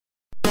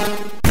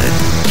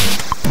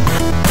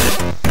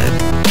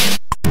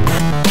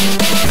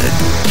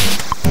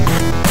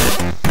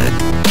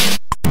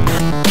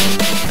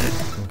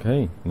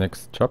Okay,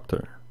 next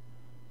chapter.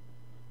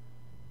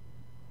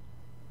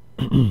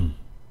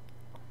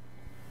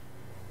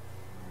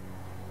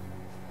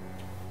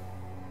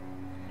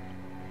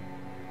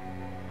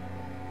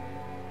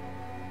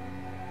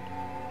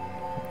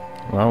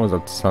 Now is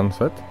that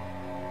sunset?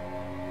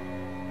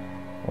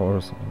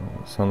 Or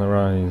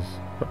sunrise?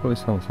 Probably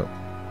sunset.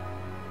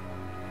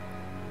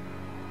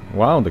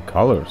 Wow, the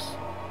colors!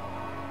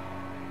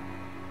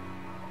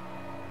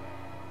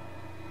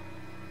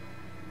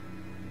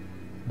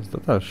 Is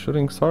that a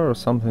shooting star or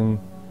something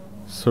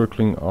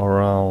circling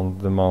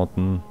around the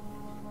mountain?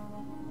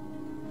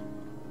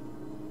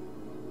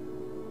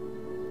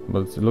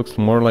 But it looks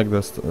more like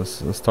the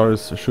star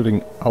is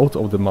shooting out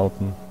of the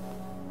mountain.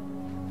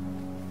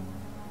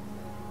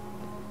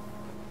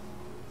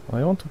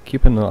 I want to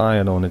keep an eye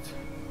on it,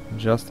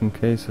 just in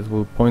case it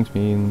will point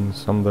me in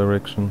some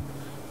direction.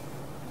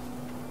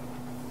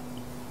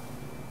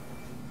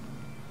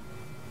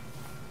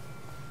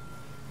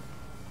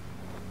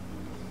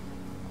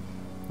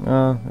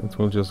 It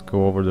will just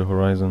go over the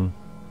horizon.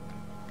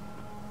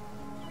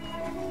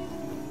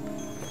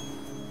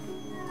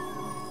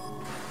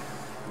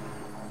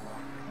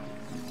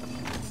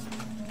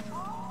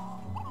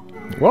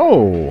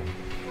 Whoa!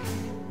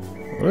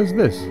 What is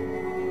this?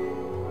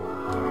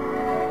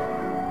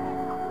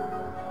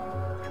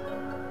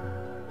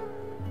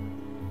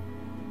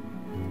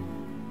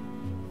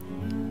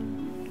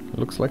 It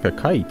looks like a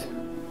kite.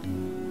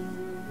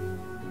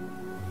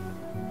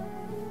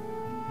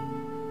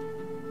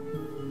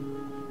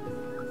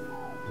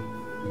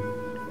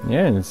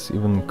 Yeah, and it's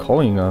even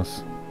calling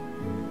us.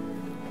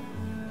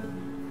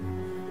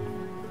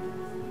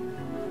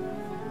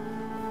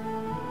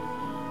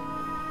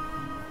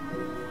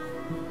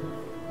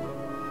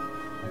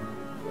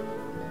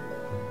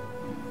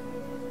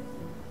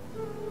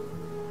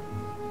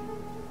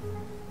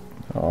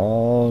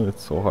 Oh,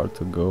 it's so hard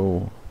to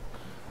go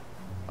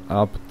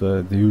up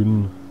the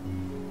dune.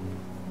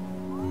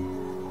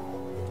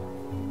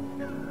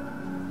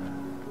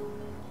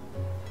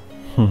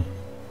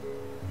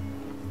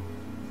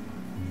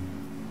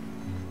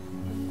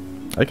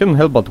 I can't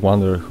help but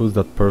wonder who's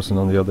that person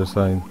on the other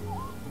side.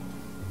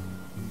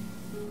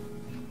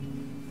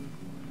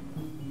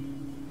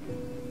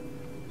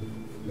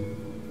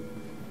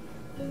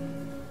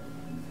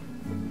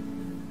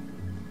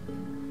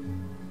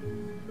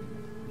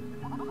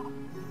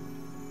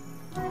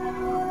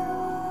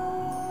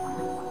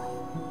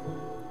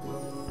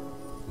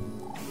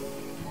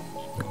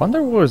 I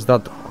wonder where is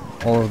that,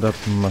 all of that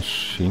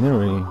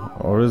machinery,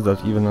 or is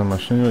that even a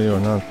machinery or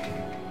not?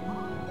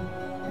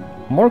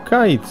 More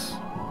kites!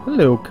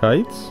 Hello,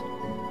 kites!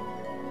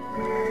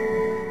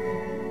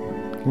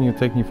 Can you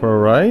take me for a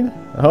ride?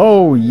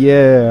 Oh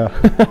yeah!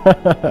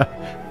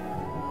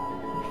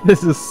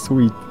 This is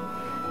sweet.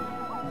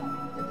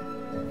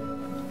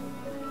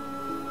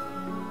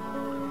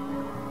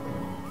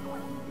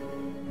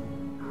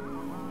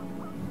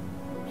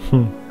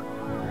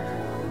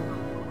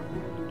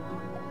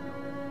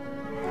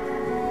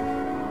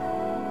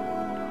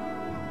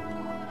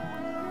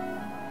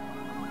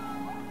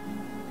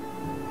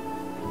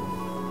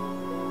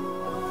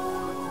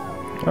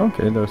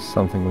 Okay, there's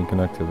something we can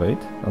activate.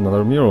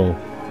 Another mural.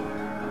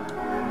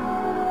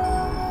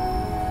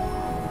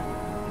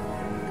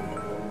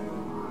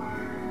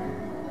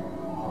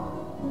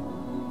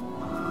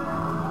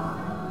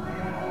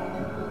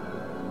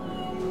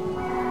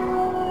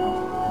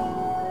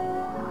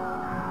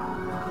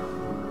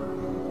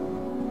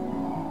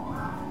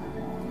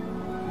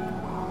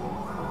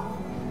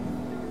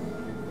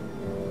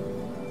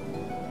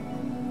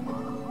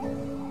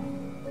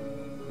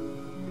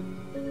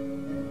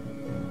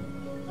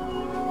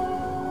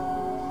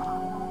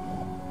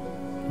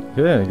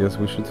 Yeah, I guess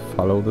we should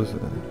follow the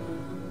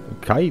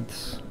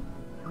kites.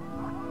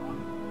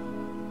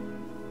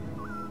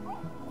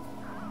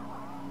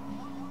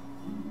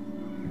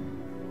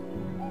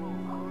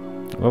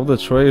 I love the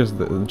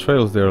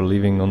trails they are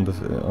leaving on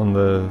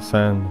the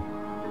sand.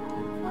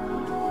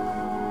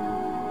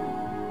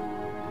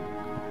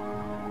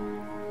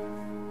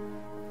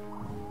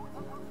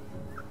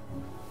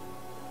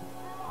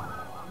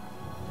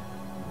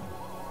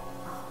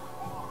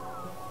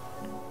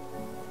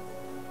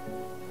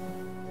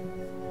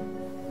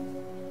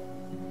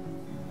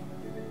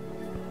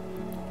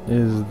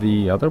 Is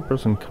the other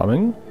person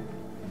coming?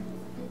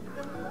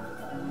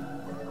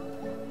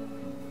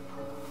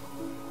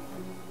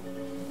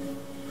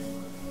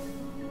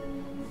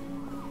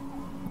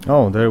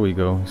 Oh, there we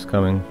go, he's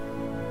coming.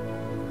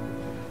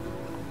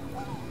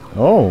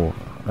 Oh,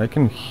 I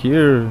can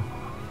hear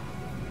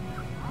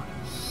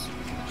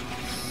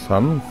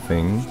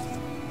something.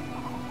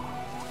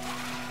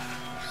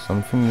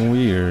 Something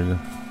weird.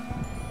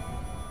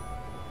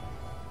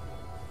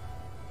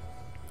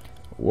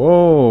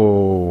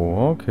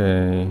 Whoa,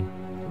 okay.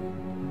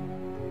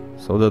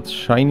 So that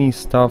shiny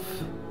stuff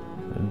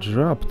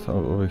dropped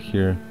over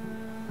here.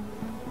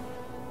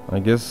 I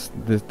guess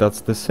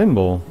that's the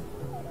symbol.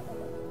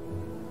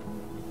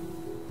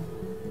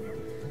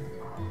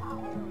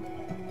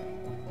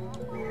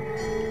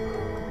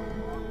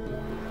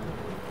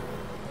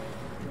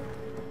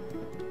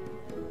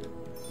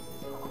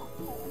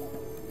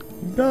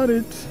 Got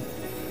it.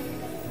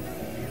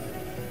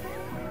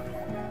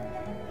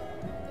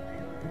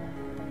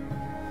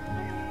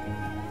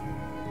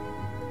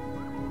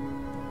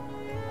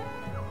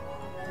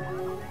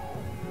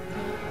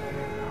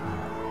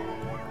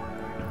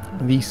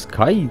 These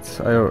kites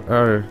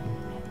are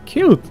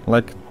cute,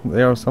 like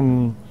they are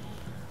some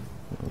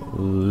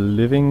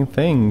living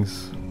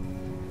things,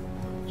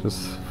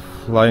 just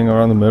flying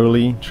around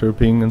merrily,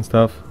 chirping and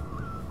stuff.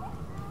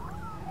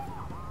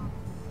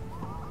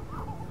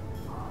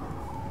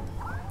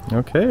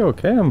 Okay,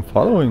 okay, I'm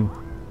following.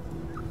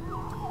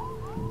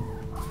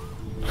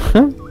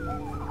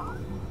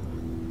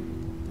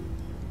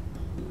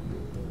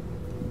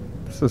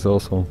 This is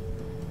awesome.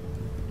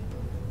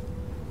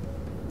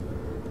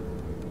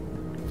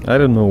 I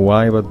don't know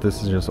why, but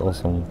this is just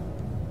awesome.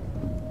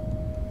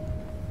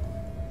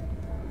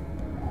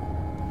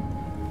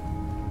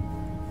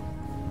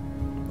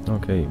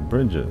 Okay,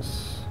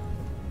 bridges.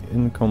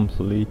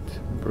 Incomplete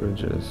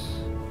bridges.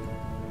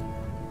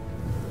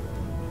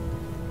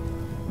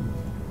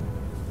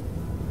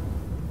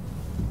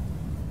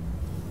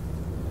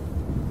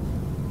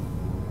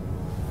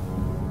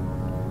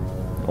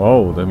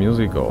 Oh, the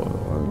music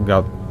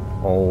got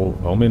all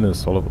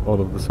ominous all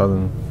of a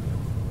sudden.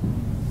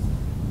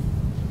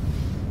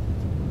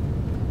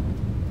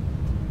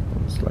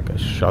 It's like a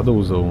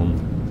shadow zone.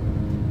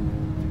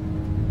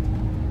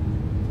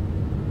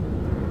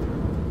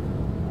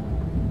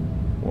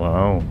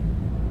 Wow.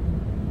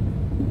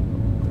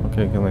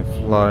 Okay, can I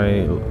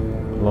fly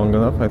long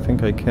enough? I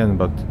think I can,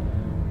 but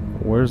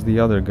where's the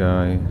other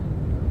guy?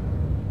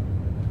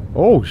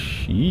 Oh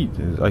shit,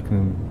 I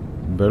can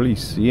barely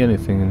see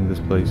anything in this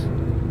place.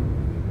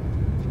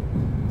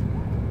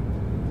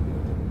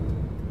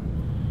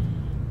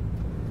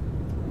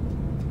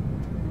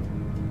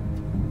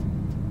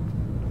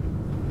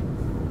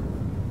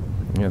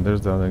 Yeah,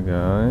 there's the other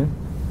guy.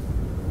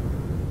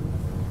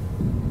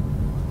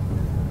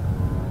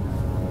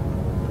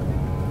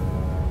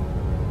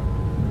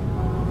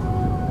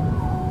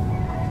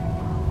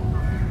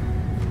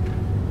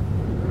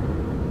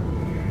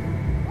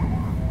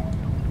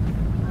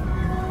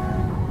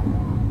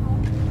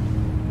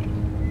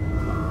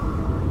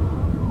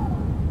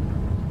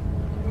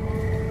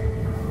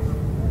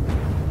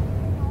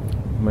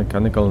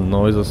 Mechanical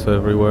noises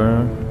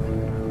everywhere.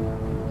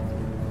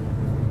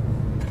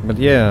 But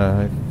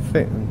yeah,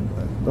 I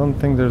don't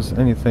think there's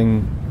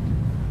anything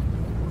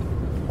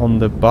on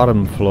the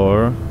bottom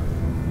floor.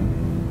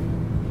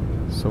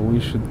 So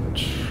we should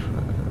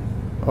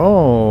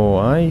oh,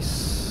 I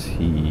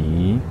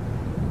see.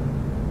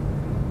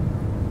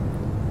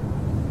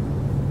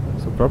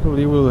 So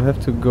probably we'll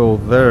have to go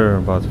there,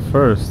 but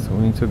first we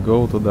need to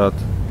go to that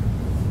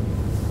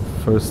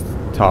first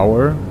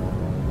tower.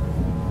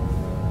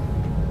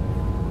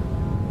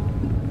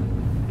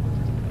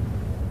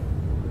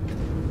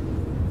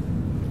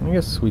 I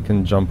guess we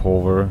can jump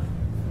over.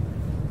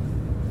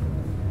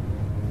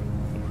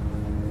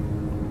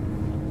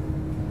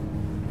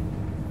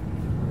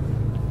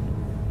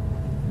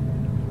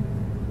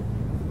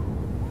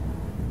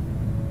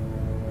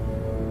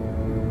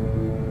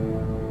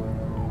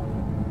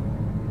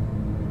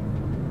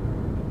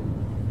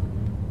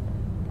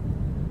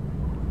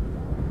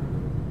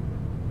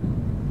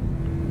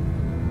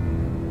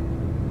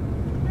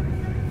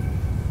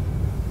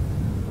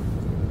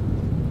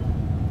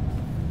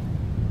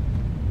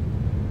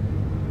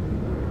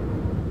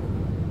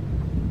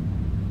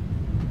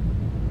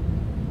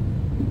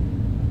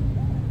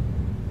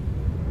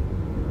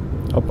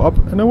 Up, up,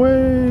 and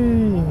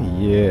away!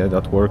 Yeah,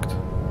 that worked.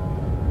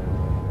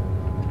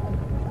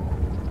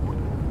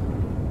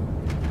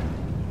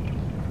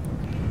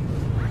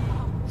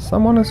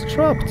 Someone is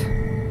trapped!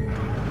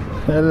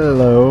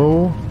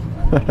 Hello!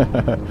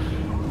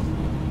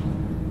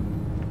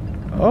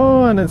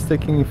 Oh, and it's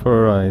taking me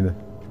for a ride.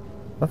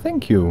 Oh,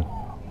 thank you!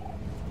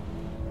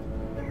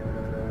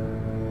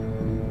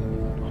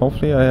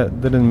 Hopefully I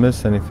didn't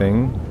miss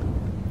anything.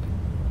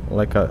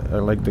 Like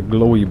like the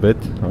glowy bit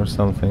or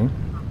something.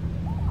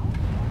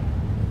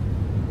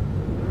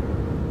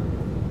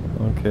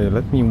 Okay,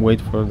 let me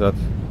wait for that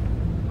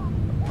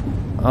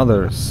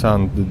other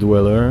sand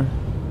dweller.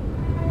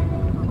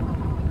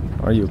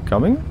 Are you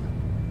coming?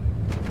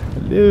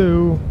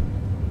 Hello?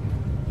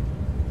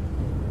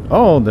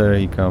 Oh, there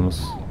he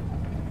comes.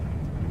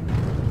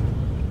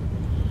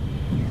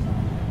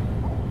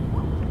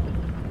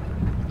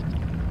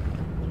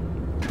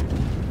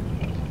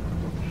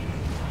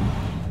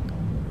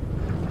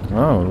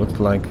 Oh,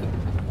 looks like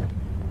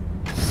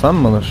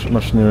some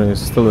machinery is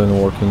still in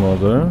working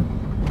order.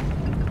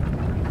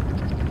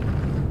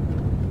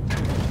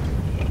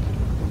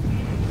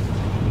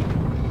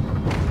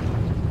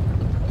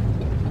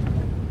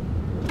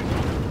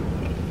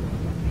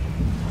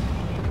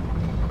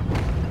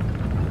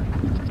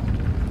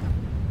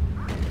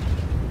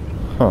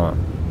 Huh.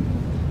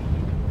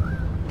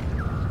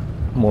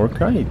 More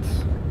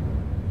kites.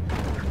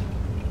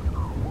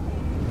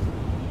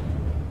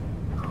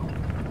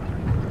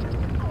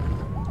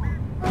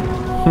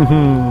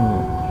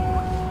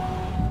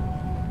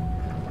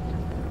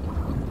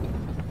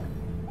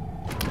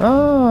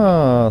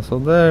 Ah, so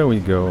there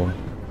we go.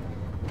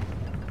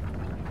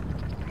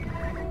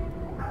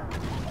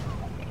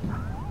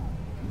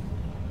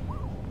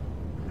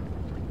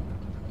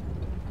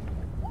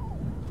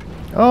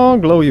 Oh,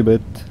 glowy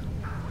bit.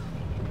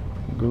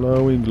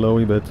 Glowy,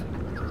 glowy bit.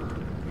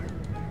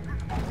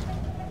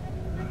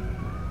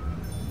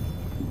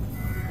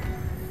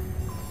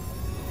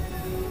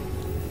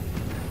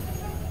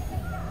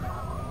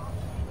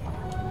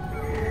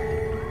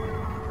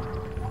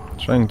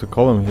 Trying to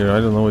call him here. I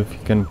don't know if he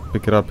can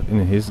pick it up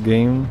in his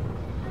game.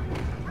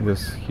 I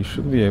guess he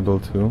should be able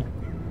to.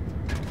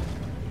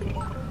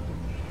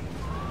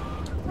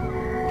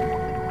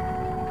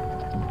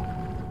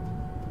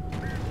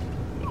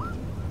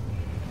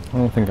 I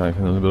don't think I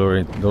can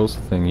liberate those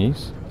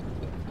thingies.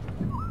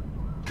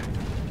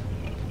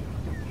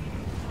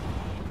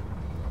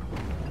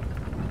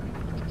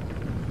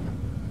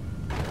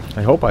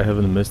 I hope I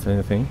haven't missed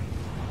anything.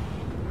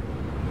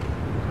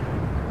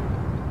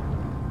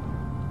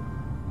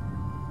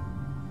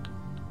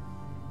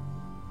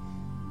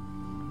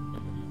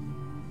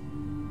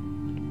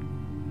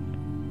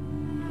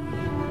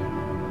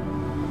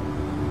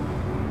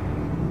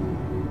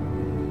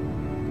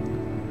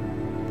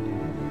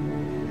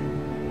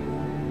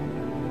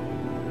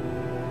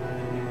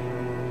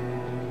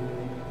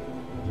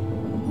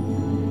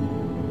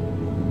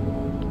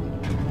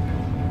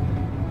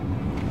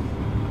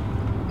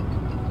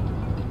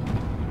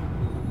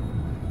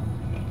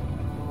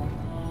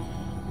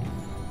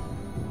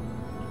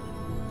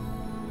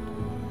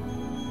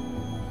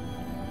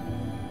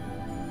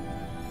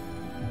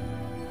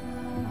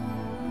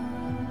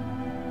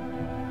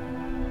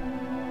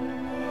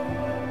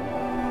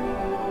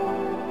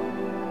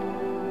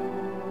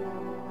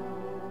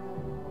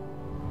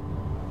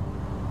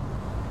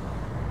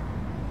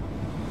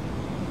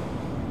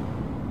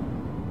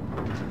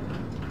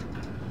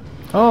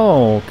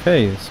 Oh,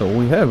 okay, so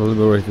we have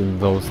liberated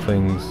those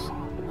things.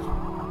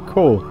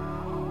 Cool.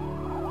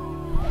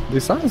 They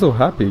sound so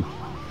happy.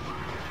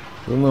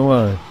 Don't know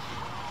why.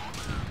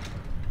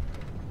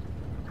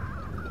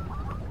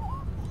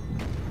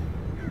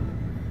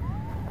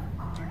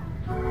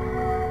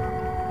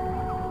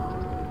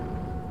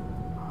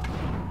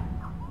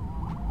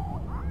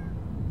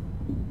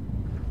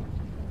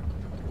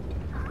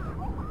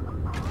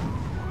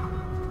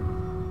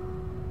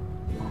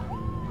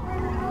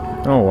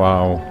 Oh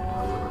wow.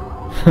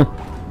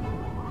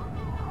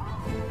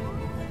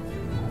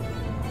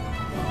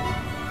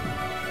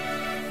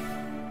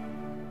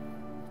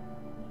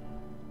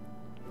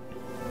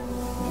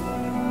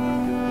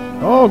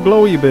 Oh,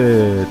 glowy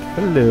bit.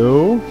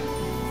 Hello.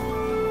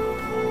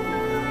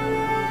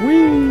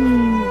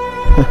 Whee!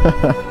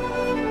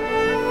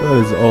 That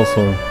is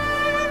awesome.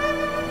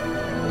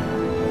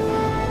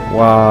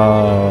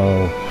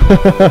 Wow.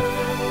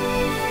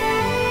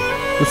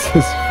 This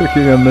is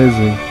freaking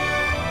amazing.